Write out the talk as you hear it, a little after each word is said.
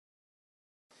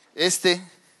Este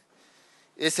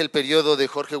es el periodo de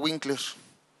Jorge Winkler.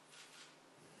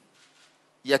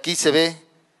 Y aquí se ve,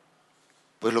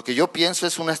 pues lo que yo pienso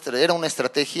era una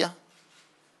estrategia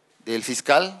del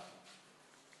fiscal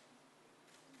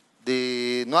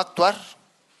de no actuar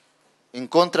en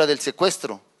contra del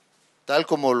secuestro, tal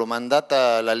como lo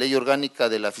mandata la ley orgánica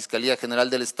de la Fiscalía General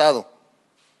del Estado.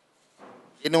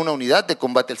 Tiene una unidad de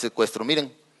combate al secuestro,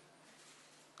 miren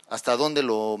hasta dónde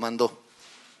lo mandó.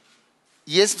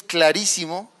 Y es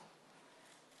clarísimo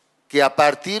que a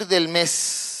partir del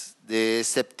mes de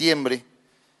septiembre,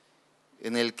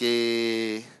 en el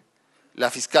que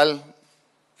la Fiscal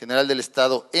General del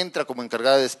Estado entra como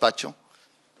encargada de despacho,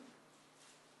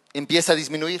 empieza a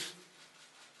disminuir.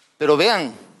 Pero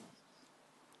vean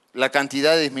la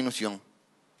cantidad de disminución.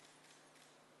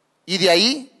 Y de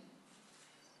ahí,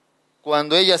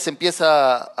 cuando ella se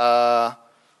empieza a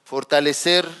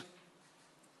fortalecer,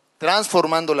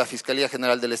 transformando la Fiscalía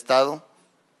General del Estado,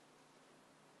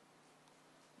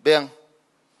 vean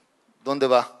dónde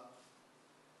va.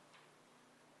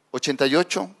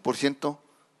 88%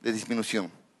 de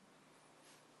disminución.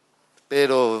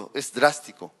 Pero es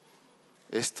drástico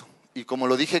esto. Y como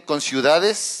lo dije, con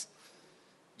ciudades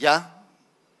ya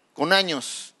con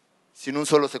años sin un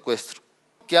solo secuestro.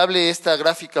 Que hable esta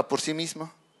gráfica por sí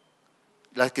misma,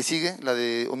 la que sigue, la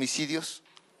de homicidios.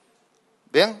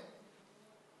 Vean,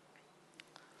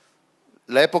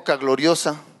 la época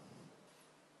gloriosa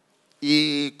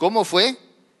y cómo fue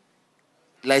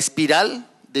la espiral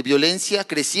de violencia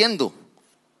creciendo.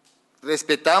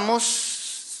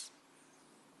 Respetamos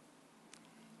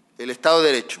el Estado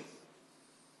de Derecho,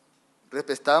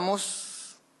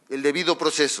 respetamos el debido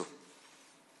proceso,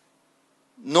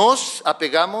 nos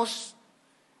apegamos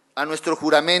a nuestro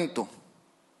juramento,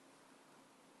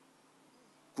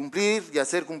 cumplir y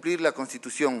hacer cumplir la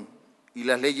Constitución y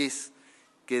las leyes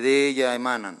que de ella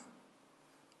emanan.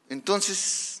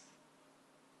 Entonces,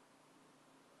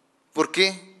 ¿por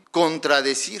qué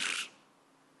contradecir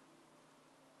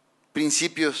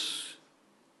principios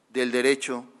del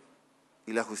derecho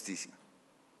y la justicia?